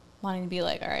 like wanting to be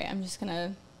like, all right, I'm just going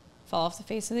to fall off the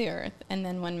face of the earth. And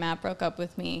then when Matt broke up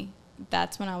with me,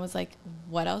 that's when I was like,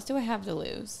 what else do I have to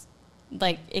lose?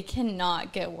 Like it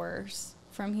cannot get worse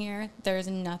from here. There's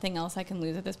nothing else I can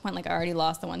lose at this point. Like I already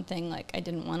lost the one thing like I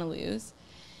didn't want to lose.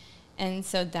 And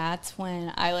so that's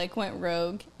when I like went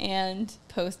rogue and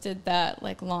posted that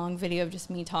like long video of just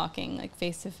me talking like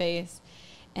face to face.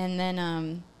 And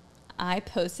then I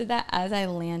posted that as I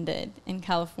landed in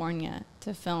California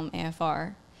to film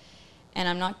AFR. And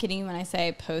I'm not kidding you when I say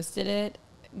I posted it,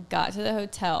 got to the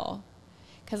hotel,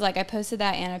 because like I posted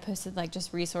that and I posted like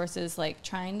just resources, like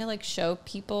trying to like show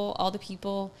people, all the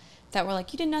people that were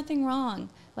like, you did nothing wrong.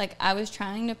 Like, I was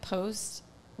trying to post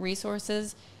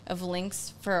resources of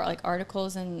links for like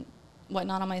articles and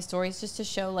whatnot on my stories just to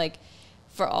show like,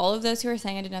 for all of those who are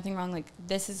saying I did nothing wrong, like,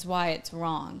 this is why it's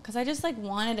wrong. Because I just like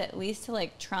wanted at least to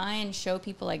like try and show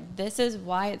people like, this is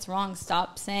why it's wrong.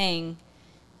 Stop saying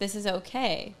this is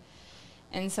okay.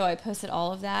 And so I posted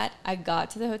all of that. I got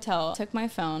to the hotel, took my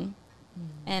phone,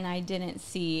 and I didn't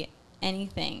see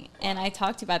anything. And I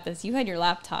talked about this. You had your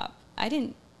laptop. I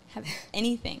didn't have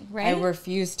anything, right? I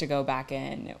refused to go back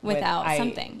in without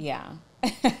something. Yeah.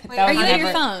 Wait, are you at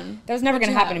your phone? That was never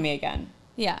going to happen to me again.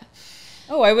 Yeah.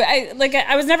 Oh, I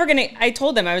was never going to, I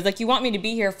told them, I was like, you want me to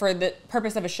be here for the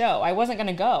purpose of a show. I wasn't going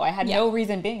to go. I had no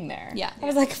reason being there. Yeah. I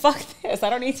was like, fuck this. I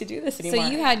don't need to do this anymore.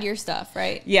 So you had your stuff,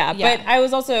 right? Yeah. But I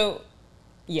was also,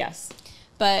 yes.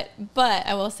 But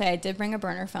I will say I did bring a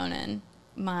burner phone in.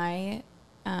 My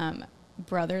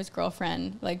brother's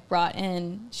girlfriend like brought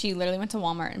in, she literally went to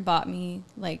Walmart and bought me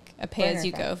like a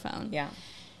pay-as-you-go phone. Yeah.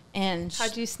 And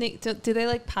how'd you sneak? Do they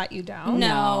like pat you down?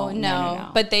 No.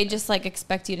 But they just like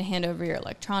expect you to hand over your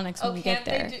electronics when you get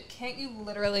there. Can't you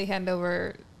literally hand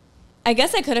over? I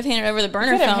guess I could have handed over the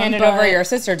burner phone. You could have handed over your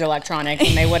sister's electronics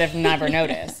and they would have never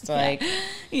noticed. Like,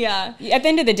 yeah. At the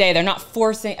end of the day, they're not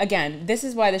forcing. Again, this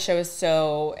is why the show is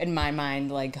so, in my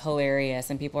mind, like hilarious.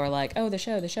 And people are like, "Oh, the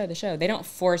show." They don't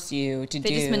force you to do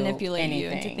anything. They just manipulate you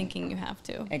into thinking you have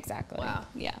to. Exactly. Wow.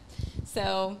 Yeah.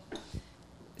 So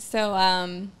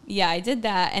yeah, I did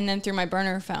that, and then through my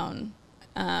burner phone,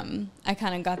 I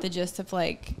kind of got the gist of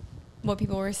like what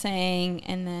people were saying,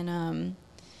 and then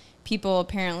people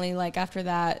apparently like after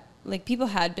that, like people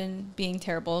had been being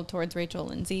terrible towards Rachel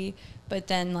Lindsay, but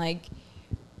then like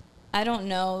I don't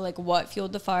know like what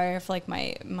fueled the fire, if like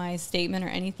my statement or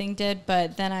anything did,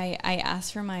 but then I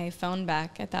asked for my phone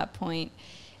back at that point,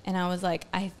 and I was like,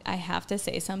 I have to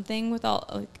say something with all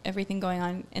like everything going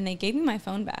on, and they gave me my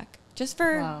phone back. Just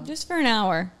for an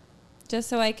hour, just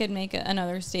so I could make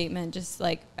another statement, just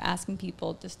like asking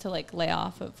people just to like lay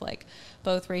off of like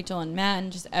both Rachel and Matt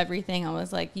and just everything. I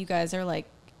was like, you guys are like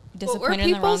disappointed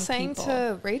in the wrong people. What were people saying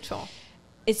to Rachel?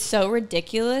 It's so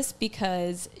ridiculous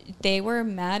because they were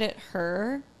mad at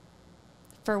her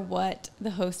for what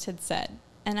the host had said.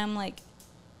 And I'm like,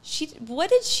 what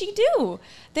did she do?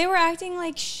 They were acting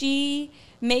like she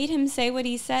made him say what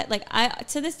he said. Like,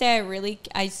 to this day,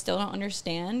 I still don't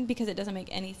understand because it doesn't make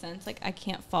any sense. Like, I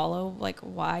can't follow like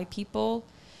why people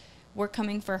were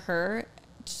coming for her.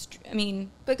 I mean,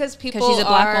 because she's a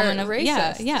black woman of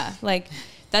racist. Yeah. Like,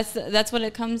 that's what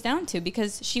it comes down to,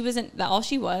 because she wasn't,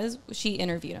 she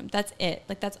interviewed him. That's it.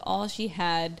 Like, that's all she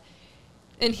had.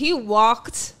 And he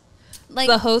walked, like,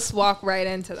 the host walked right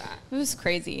into that. It was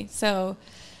crazy. So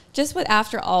just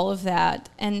after all of that,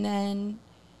 and then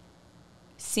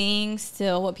seeing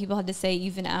still what people had to say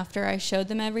even after I showed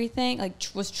them everything, like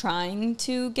was trying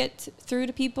to get through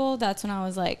to people, that's when I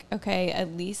was like, okay,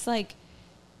 at least like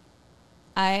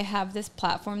I have this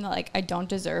platform that like I don't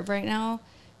deserve right now.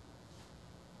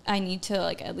 I need to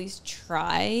like at least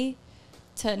try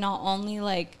to not only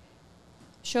like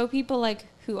show people like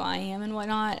who I am and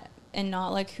whatnot, and not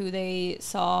like who they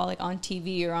saw like on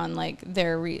TV or on like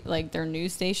their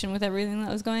news station with everything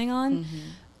that was going on. Mm-hmm.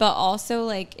 But also,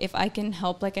 like, if I can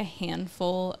help, like, a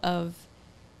handful of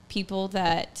people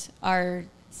that are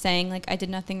saying, like, I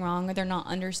did nothing wrong, or they're not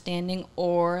understanding,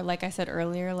 or, like I said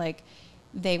earlier, like,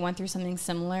 they went through something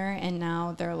similar, and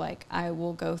now they're like, I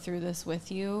will go through this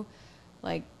with you.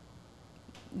 Like,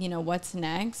 you know, what's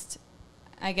next?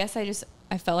 I guess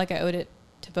I felt like I owed it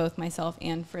to both myself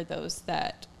and for those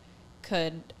that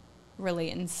could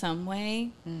relate in some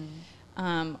way.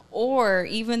 Or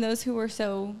even those who were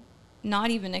so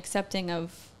not even accepting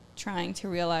of trying to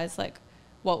realize like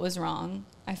what was wrong.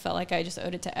 I felt like I just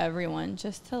owed it to everyone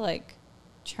just to like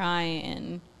try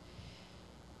and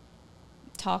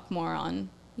talk more on,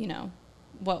 you know,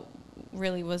 what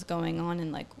really was going on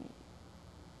and like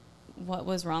what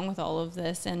was wrong with all of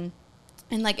this. And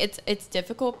like it's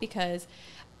difficult because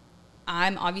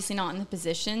I'm obviously not in the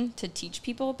position to teach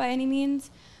people by any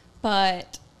means,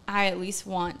 but I at least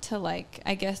want to, like,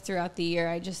 I guess throughout the year,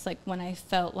 I just, like, when I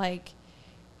felt like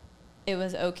it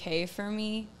was okay for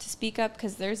me to speak up,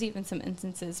 because there's even some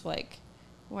instances, like,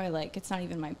 where, like, it's not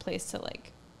even my place to,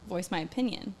 like, voice my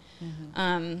opinion.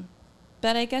 Mm-hmm.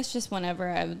 But I guess just whenever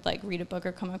I would, like, read a book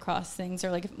or come across things,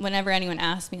 or, like, whenever anyone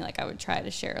asked me, like, I would try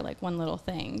to share, like, one little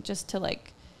thing just to,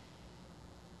 like,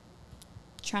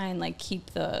 try and, like,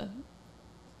 keep the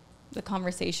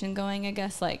conversation going, I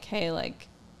guess. Like, hey, like,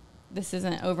 this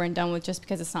isn't over and done with just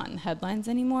because it's not in the headlines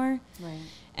anymore. Right.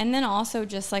 And then also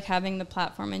just like having the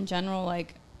platform in general.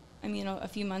 Like, I mean, a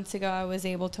few months ago, I was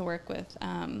able to work with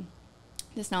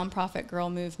this nonprofit girl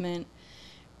movement,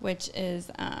 which is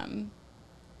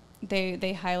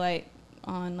they highlight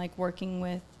on like working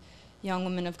with young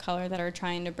women of color that are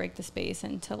trying to break the space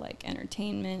into like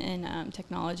entertainment and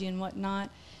technology and whatnot.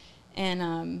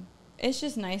 And it's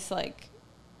just nice, like,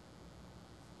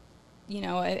 you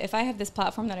know, if I have this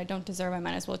platform that I don't deserve, I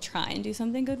might as well try and do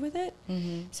something good with it.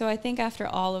 Mm-hmm. So I think after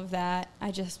all of that,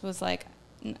 I just was like,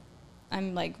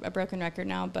 I'm like a broken record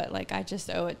now, but like I just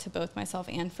owe it to both myself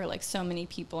and for like so many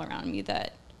people around me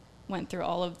that went through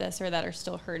all of this or that are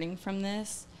still hurting from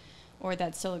this or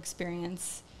that still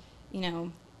experience, you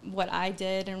know, what I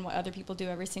did and what other people do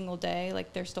every single day.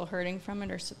 Like they're still hurting from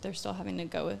it or they're still having to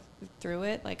go through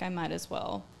it. Like I might as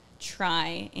well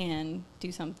try and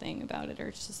do something about it or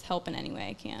just help in any way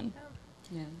I can.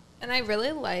 Yeah. And I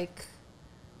really like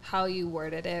how you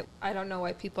worded it. I don't know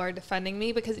why people are defending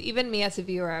me, because even me as a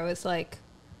viewer, I was like,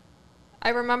 I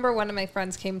remember one of my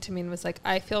friends came to me and was like,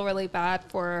 I feel really bad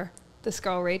for this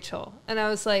girl Rachel. And I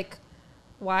was like,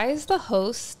 why is the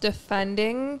host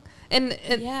defending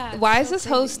why is this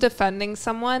host defending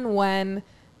someone when,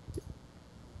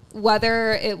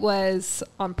 whether it was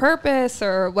on purpose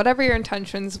or whatever your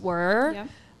intentions were, yeah,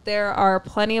 there are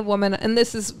plenty of women, and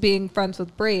this is being friends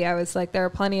with Brie, I was like, there are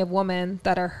plenty of women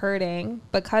that are hurting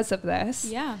because of this.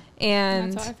 Yeah.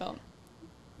 And that's how I felt.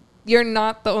 You're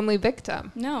not the only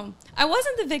victim. No, I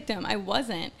wasn't the victim. I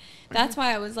wasn't. That's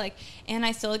why I was like, and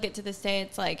I still get to this day,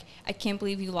 it's like, I can't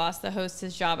believe you lost the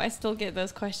host's job. I still get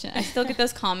those questions. I still get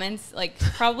those comments. Like,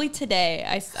 probably today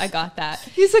I got that.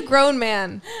 He's a grown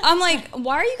man. I'm like,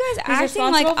 why are you guys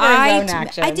acting like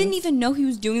I didn't even know he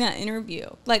was doing that interview.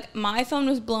 Like, my phone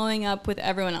was blowing up with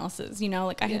everyone else's, you know?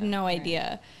 Like, I had no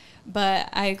idea. But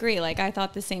I agree. Like, I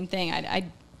thought the same thing.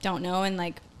 I don't know. And,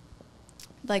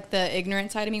 like the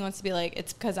ignorant side of me wants to be like,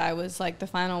 it's because I was like the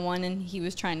final one and he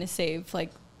was trying to save like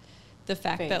the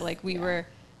fact that like we were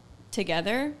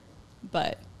together,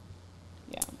 but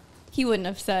yeah, he wouldn't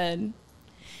have said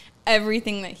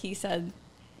everything that he said.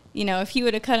 You know, if he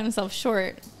would have cut himself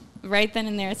short right then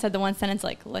and there, said the one sentence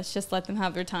like, let's just let them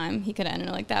have their time, he could have ended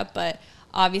it like that. But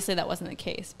obviously that wasn't the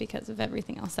case because of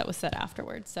everything else that was said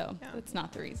afterwards. So that's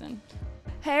not the reason.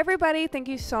 Hey everybody, thank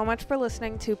you so much for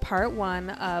listening to part 1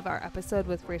 of our episode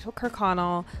with Rachael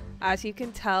Kirkconnell. As you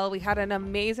can tell, we had an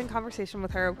amazing conversation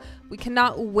with her. We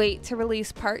cannot wait to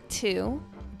release part 2,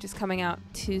 which is coming out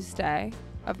Tuesday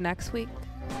of next week.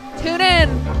 Tune in!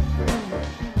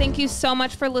 Thank you so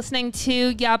much for listening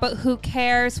to Yeah, But Who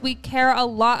Cares? We care a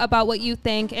lot about what you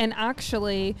think, and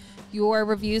actually, your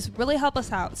reviews really help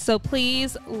us out. So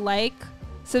please like,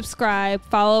 subscribe,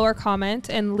 follow, or comment,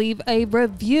 and leave a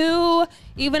review.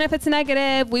 Even if it's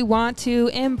negative, we want to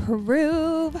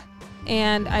improve.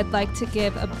 And I'd like to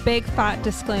give a big fat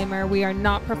disclaimer. We are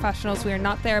not professionals. We are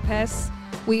not therapists.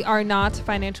 We are not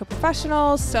financial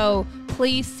professionals. So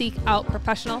please seek out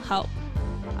professional help.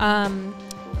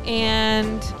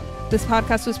 And this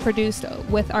podcast was produced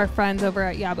with our friends over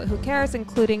at Yeah, But Who Cares,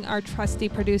 including our trusty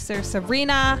producer,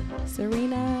 Serena.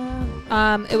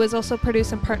 It was also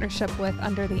produced in partnership with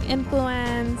Under the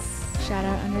Influence. Shout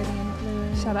out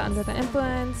Under the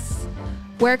Influence.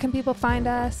 Where can people find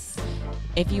us?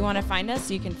 If you want to find us,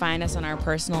 you can find us on our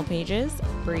personal pages,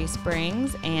 Bree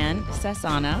Springs and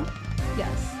Sesana.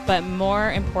 Yes. But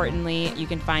more importantly, you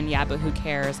can find Yeah, But Who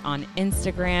Cares on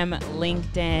Instagram,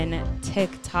 LinkedIn,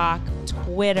 TikTok,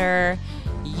 Twitter,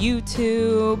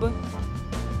 YouTube.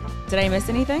 Did I miss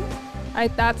anything?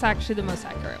 That's actually the most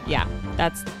accurate one. Yeah,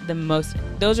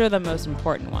 those are the most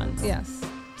important ones. Yes.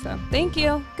 So thank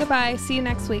you. Goodbye. See you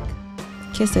next week.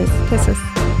 Kisses. Kisses.